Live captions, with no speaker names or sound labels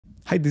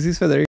Hi, this is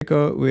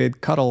Federico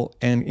with Cuddle,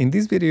 and in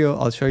this video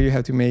I'll show you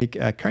how to make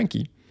a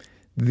Crankie.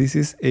 This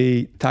is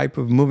a type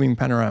of moving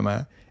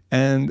panorama,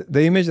 and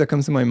the image that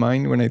comes to my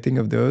mind when I think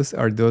of those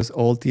are those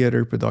old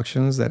theater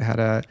productions that had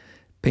a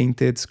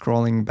painted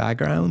scrolling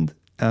background.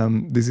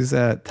 This is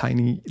a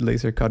tiny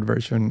laser cut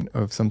version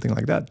of something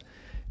like that.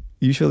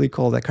 Usually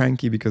called a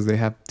cranky because they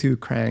have two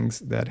cranks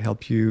that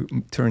help you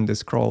turn the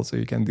scroll so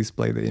you can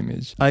display the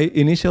image. I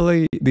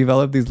initially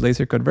developed this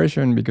laser cut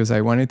version because I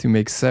wanted to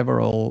make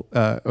several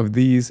of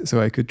these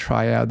so I could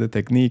try out the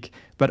technique,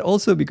 but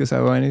also because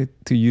I wanted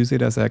to use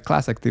it as a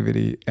class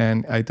activity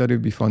and I thought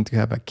it'd be fun to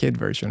have a kid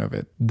version of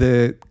it.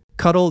 The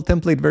Cuddle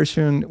template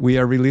version we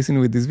are releasing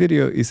with this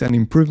video is an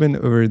improvement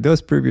over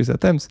those previous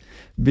attempts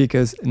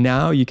because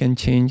now you can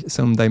change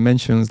some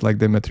dimensions like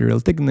the material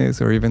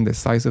thickness or even the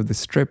size of the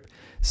strip,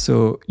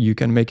 so you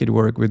can make it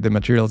work with the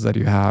materials that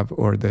you have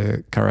or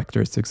the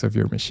characteristics of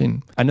your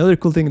machine. Another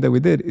cool thing that we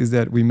did is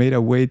that we made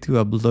a way to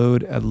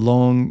upload a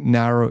long,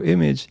 narrow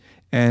image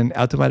and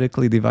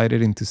automatically divide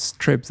it into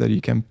strips that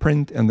you can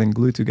print and then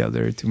glue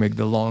together to make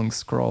the long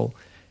scroll.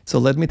 So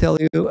let me tell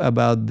you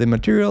about the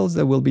materials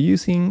that we'll be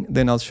using,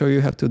 then I'll show you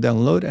how to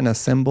download and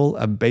assemble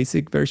a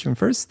basic version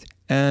first,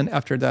 and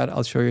after that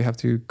I'll show you how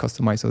to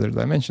customize other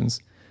dimensions.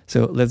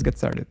 So let's get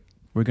started.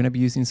 We're going to be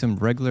using some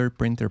regular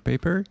printer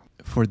paper.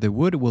 For the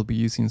wood, we'll be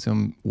using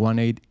some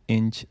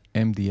 1/8"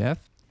 MDF,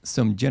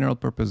 some general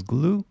purpose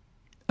glue,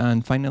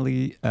 and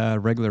finally a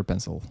regular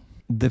pencil.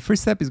 The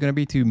first step is going to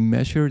be to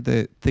measure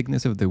the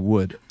thickness of the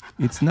wood.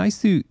 It's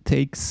nice to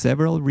take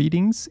several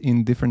readings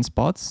in different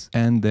spots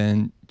and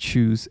then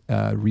choose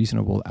a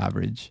reasonable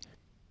average.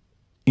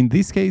 In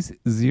this case,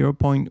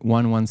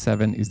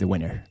 0.117 is the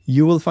winner.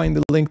 You will find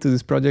the link to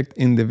this project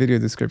in the video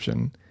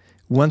description.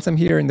 Once I'm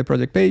here in the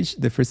project page,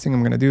 the first thing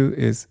I'm going to do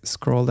is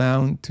scroll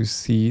down to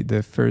see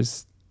the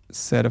first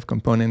set of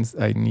components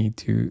I need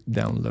to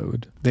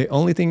download. The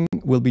only thing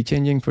we'll be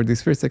changing for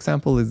this first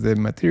example is the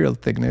material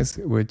thickness,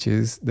 which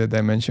is the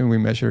dimension we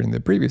measured in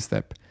the previous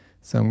step.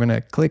 So I'm going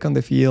to click on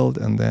the field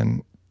and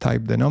then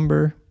type the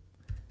number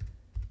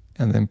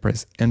and then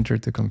press enter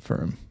to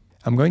confirm.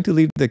 I'm going to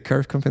leave the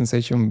curve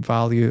compensation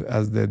value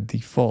as the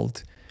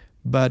default,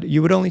 but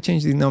you would only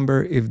change the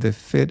number if the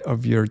fit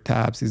of your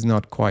tabs is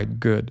not quite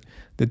good.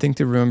 The thing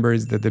to remember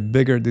is that the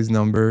bigger this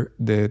number,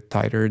 the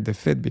tighter the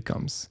fit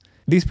becomes.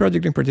 This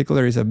project in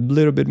particular is a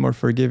little bit more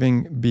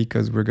forgiving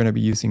because we're going to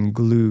be using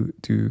glue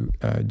to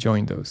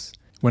join those.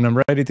 When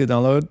I'm ready to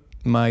download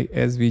my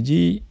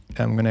SVG,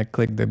 I'm going to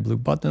click the blue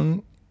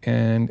button,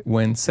 and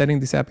when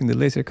setting this up in the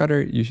laser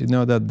cutter, you should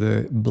know that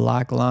the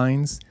black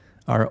lines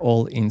are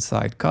all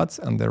inside cuts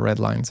and the red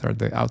lines are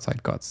the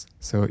outside cuts.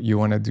 So you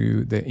want to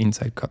do the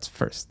inside cuts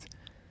first.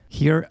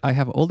 Here I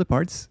have all the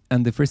parts,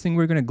 and the first thing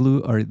we're going to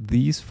glue are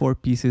these 4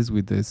 pieces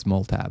with the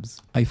small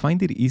tabs. I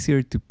find it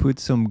easier to put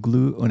some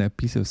glue on a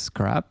piece of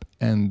scrap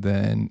and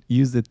then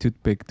use the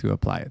toothpick to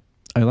apply it.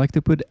 I like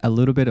to put a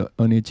little bit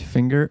on each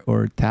finger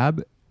or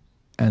tab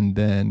and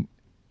then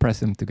press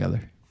them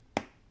together.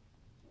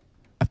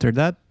 After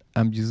that,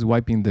 I'm just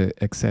wiping the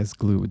excess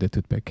glue with the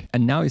toothpick.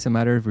 And now it's a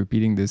matter of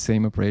repeating the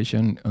same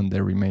operation on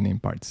the remaining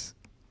parts.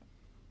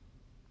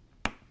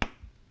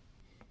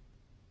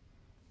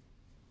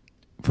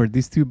 For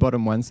these 2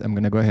 bottom ones, I'm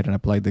going to go ahead and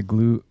apply the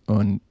glue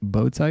on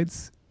both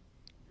sides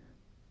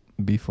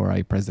before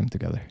I press them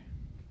together.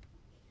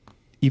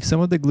 If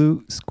some of the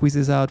glue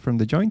squeezes out from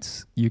the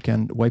joints, you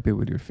can wipe it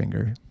with your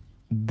finger.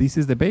 This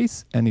is the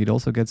base, and it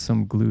also gets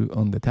some glue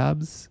on the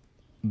tabs.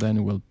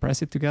 Then we'll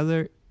press it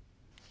together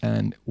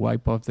and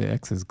wipe off the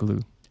excess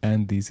glue.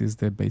 And this is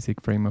the basic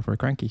frame of our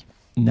cranky.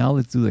 Now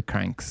let's do the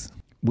cranks.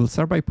 We'll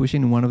start by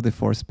pushing one of the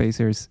 4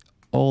 spacers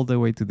all the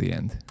way to the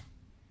end.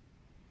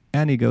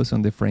 And it goes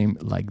on the frame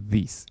like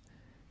this.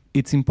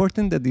 It's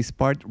important that this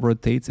part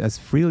rotates as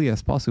freely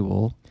as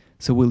possible,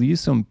 so we'll use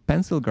some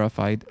pencil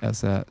graphite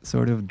as a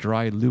sort of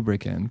dry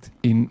lubricant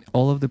in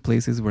all of the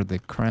places where the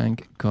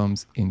crank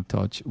comes in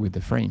touch with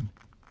the frame.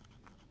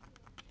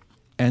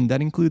 And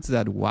that includes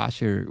that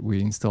washer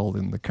we installed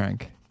in the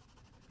crank.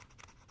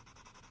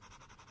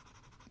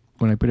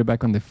 When I put it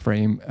back on the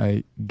frame,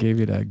 I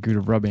gave it a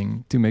good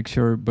rubbing to make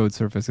sure both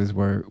surfaces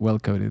were well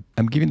coated.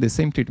 I'm giving the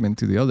same treatment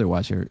to the other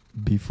washer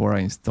before I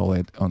install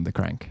it on the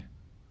crank.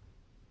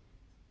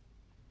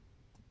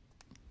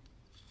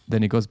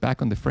 Then it goes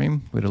back on the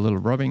frame with a little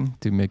rubbing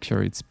to make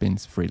sure it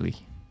spins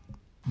freely.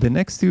 The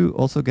next 2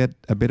 also get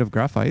a bit of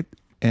graphite,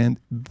 and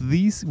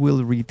these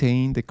will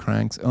retain the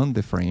cranks on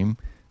the frame,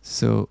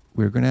 so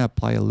we're going to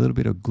apply a little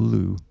bit of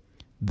glue.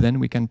 Then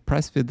we can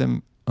press fit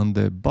them on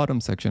the bottom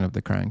section of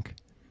the crank.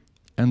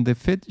 And the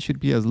fit should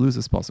be as loose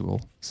as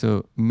possible,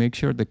 so make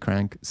sure the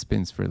crank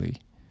spins freely.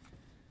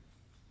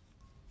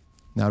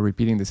 Now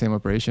repeating the same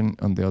operation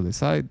on the other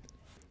side.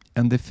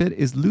 And the fit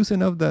is loose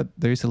enough that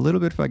there is a little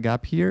bit of a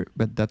gap here,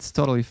 but that's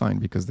totally fine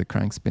because the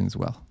crank spins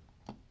well.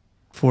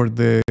 For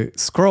the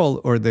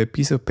scroll or the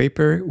piece of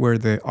paper where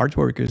the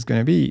artwork is going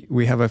to be,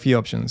 we have a few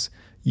options.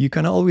 You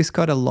can always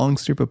cut a long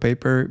strip of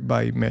paper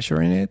by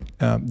measuring it.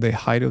 The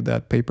height of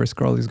that paper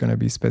scroll is going to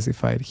be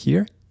specified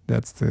here.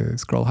 That's the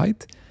scroll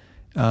height.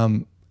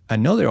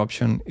 Another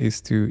option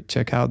is to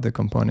check out the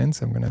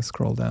components. I'm going to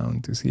scroll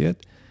down to see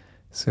it.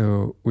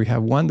 So we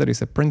have one that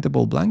is a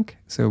printable blank.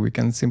 So we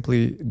can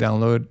simply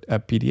download a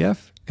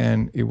PDF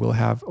and it will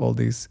have all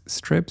these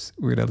strips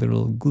with a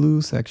little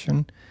glue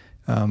section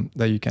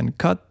that you can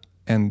cut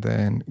and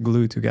then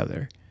glue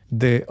together.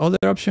 The other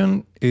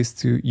option is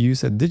to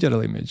use a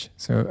digital image.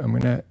 So I'm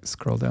going to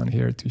scroll down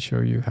here to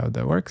show you how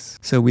that works.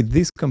 So with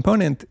this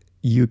component,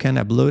 you can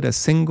upload a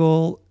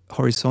single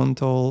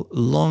horizontal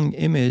long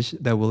image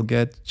that will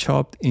get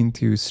chopped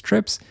into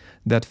strips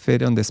that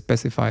fit on the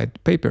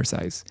specified paper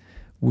size.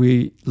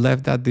 We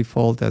left that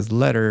default as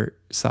letter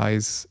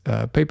size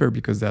paper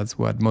because that's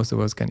what most of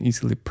us can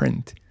easily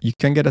print. You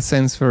can get a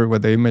sense for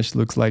what the image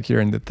looks like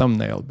here in the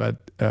thumbnail, but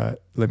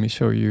let me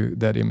show you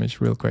that image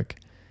real quick.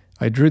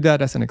 I drew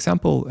that as an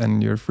example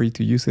and you're free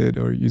to use it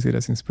or use it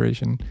as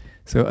inspiration.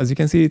 So as you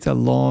can see, it's a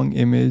long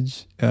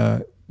image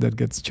that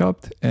gets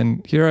chopped.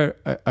 And here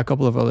are a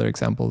couple of other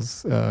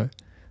examples.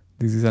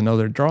 This is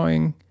another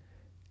drawing,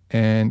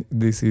 and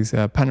this is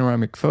a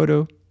panoramic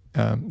photo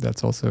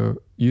that's also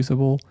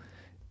usable.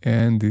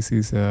 And this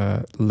is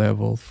a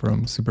level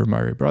from Super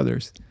Mario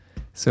Brothers.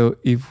 So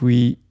if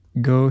we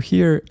go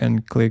here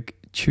and click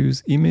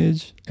choose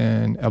image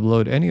and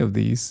upload any of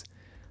these,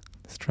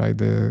 let's try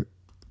the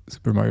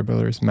Super Mario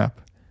Brothers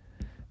map.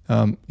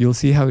 You'll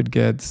see how it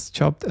gets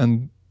chopped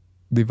and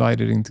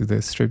divided into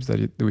the strips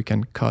that we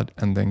can cut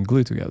and then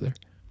glue together.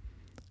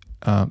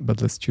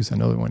 But let's choose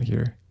another one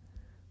here.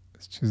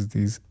 Let's choose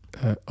this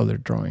other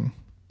drawing.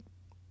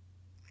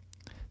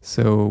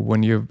 So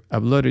when you've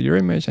uploaded your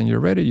image and you're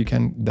ready, you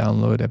can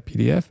download a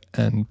PDF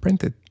and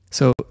print it.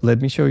 So let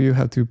me show you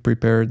how to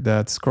prepare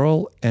that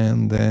scroll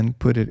and then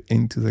put it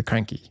into the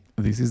Crankie.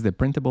 This is the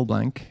printable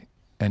blank,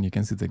 and you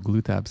can see the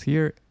glue tabs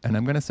here. And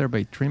I'm going to start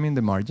by trimming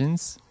the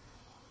margins,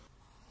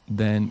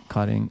 then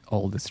cutting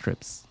all the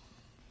strips.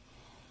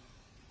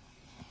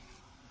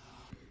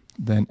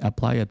 Then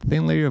apply a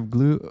thin layer of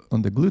glue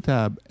on the glue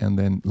tab and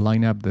then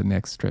line up the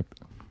next strip.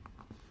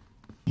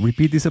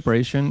 Repeat this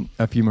operation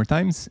a few more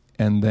times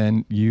and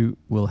then you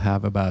will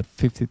have about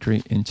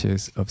 53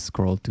 inches of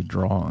scroll to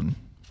draw on.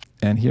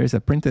 And here's a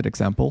printed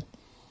example.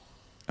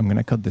 I'm going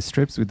to cut the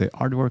strips with the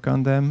artwork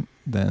on them,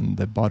 then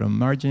the bottom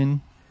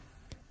margin.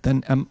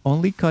 Then I'm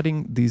only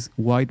cutting this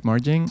white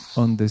margin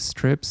on the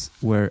strips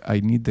where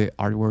I need the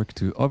artwork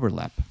to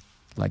overlap,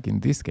 like in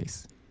this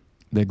case.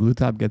 The glue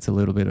tab gets a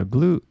little bit of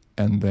glue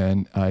and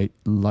then I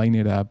line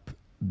it up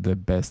the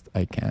best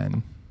I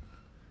can.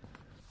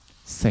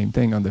 Same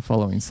thing on the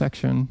following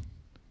section.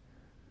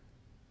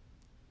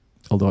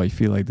 Although I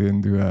feel I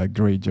didn't do a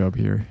great job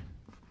here.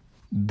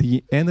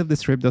 The end of the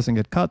strip doesn't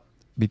get cut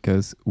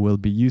because we'll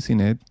be using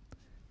it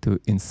to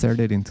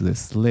insert it into the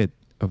slit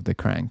of the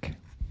crank.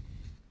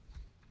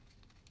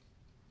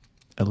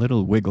 A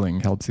little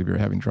wiggling helps if you're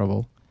having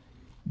trouble.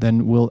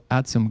 Then we'll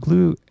add some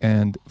glue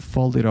and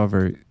fold it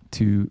over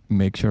to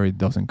make sure it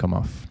doesn't come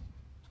off.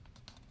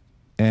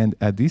 And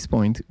at this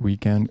point, we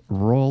can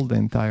roll the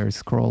entire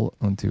scroll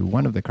onto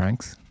one of the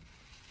cranks.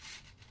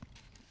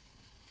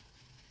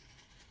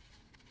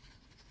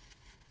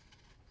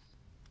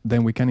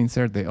 Then we can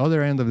insert the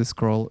other end of the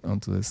scroll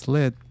onto the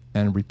slit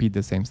and repeat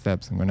the same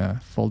steps. I'm going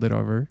to fold it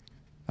over,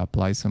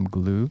 apply some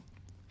glue,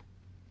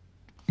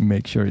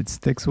 make sure it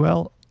sticks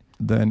well,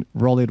 then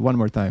roll it one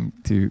more time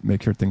to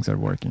make sure things are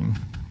working.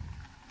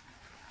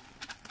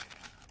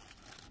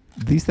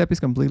 This step is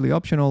completely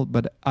optional,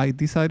 but I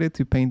decided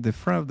to paint the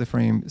front of the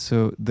frame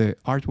so the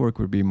artwork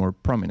would be more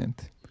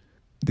prominent.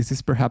 This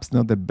is perhaps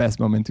not the best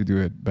moment to do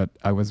it, but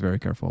I was very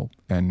careful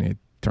and it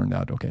turned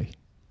out okay.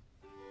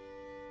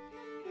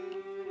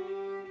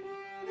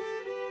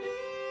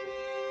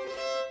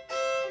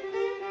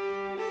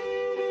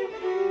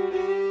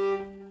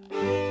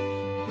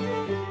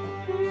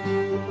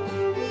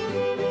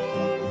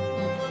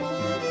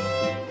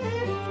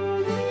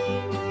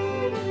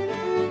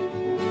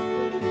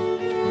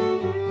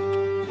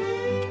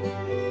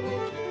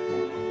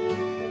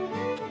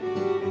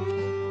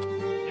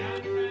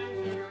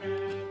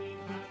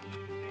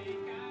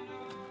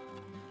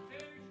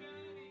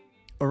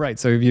 All right,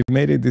 so if you've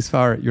made it this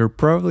far, you're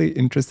probably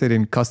interested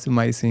in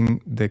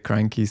customizing the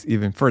crankies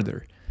even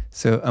further.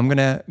 So I'm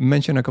gonna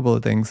mention a couple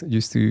of things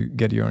just to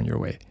get you on your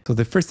way. So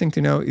the first thing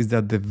to know is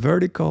that the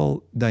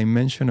vertical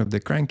dimension of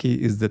the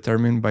crankie is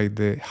determined by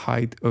the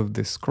height of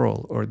the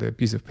scroll or the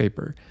piece of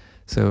paper.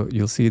 So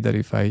you'll see that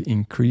if I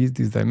increase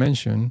this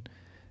dimension,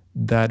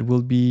 that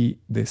will be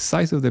the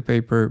size of the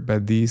paper,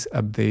 but this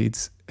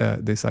updates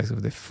the size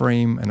of the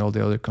frame and all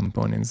the other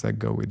components that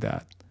go with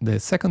that. The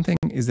second thing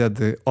is that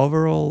the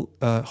overall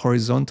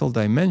horizontal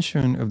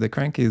dimension of the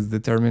crankie is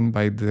determined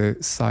by the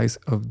size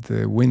of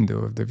the window,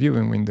 of the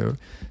viewing window.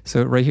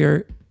 So right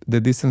here, the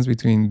distance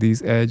between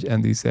this edge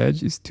and this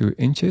edge is 2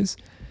 inches.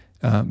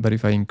 But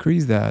if I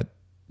increase that,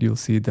 you'll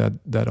see that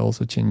that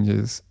also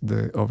changes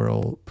the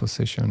overall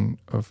position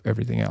of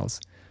everything else.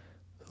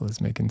 So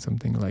let's make it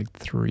something like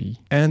 3.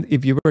 And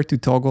if you were to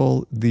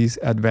toggle this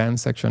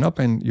advanced section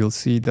open, you'll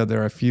see that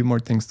there are a few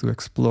more things to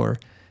explore.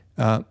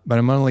 but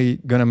I'm only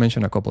gonna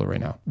mention a couple right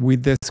now.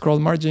 With the scroll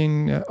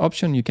margin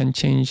option, you can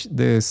change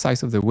the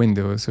size of the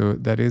window. So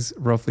that is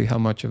roughly how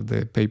much of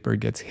the paper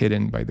gets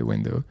hidden by the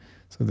window.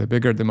 So the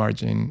bigger the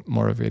margin,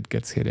 more of it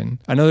gets hidden.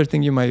 Another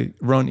thing you might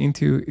run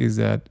into is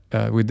that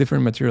with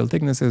different material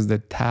thicknesses, the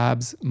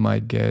tabs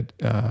might get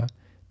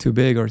too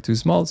big or too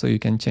small. So you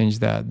can change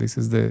that. This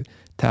is the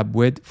tab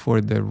width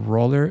for the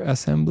roller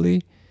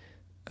assembly,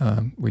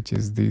 which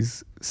is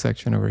this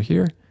section over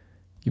here.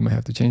 You might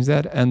have to change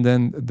that. And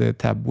then the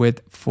tab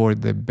width for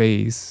the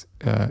base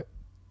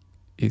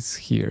is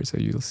here. So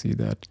you'll see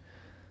that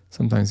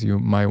sometimes you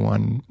might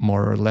want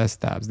more or less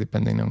tabs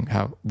depending on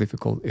how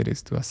difficult it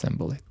is to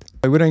assemble it.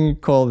 I wouldn't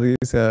call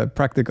this a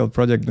practical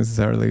project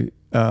necessarily,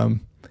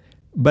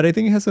 but I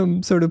think it has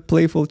some sort of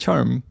playful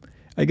charm.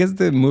 I guess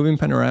the moving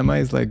panorama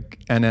is like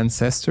an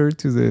ancestor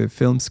to the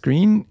film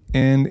screen,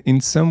 and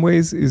in some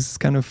ways is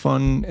kind of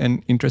fun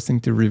and interesting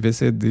to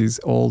revisit these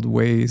old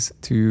ways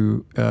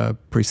to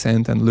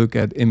present and look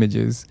at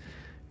images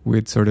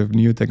with sort of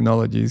new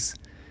technologies.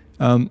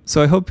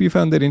 So I hope you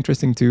found it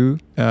interesting too.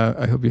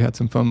 I hope you had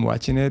some fun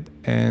watching it,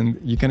 and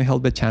you can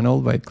help the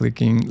channel by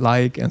clicking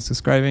like and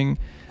subscribing,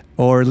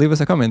 or leave us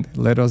a comment.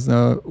 Let us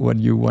know what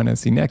you want to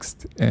see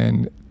next,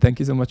 and thank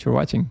you so much for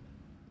watching.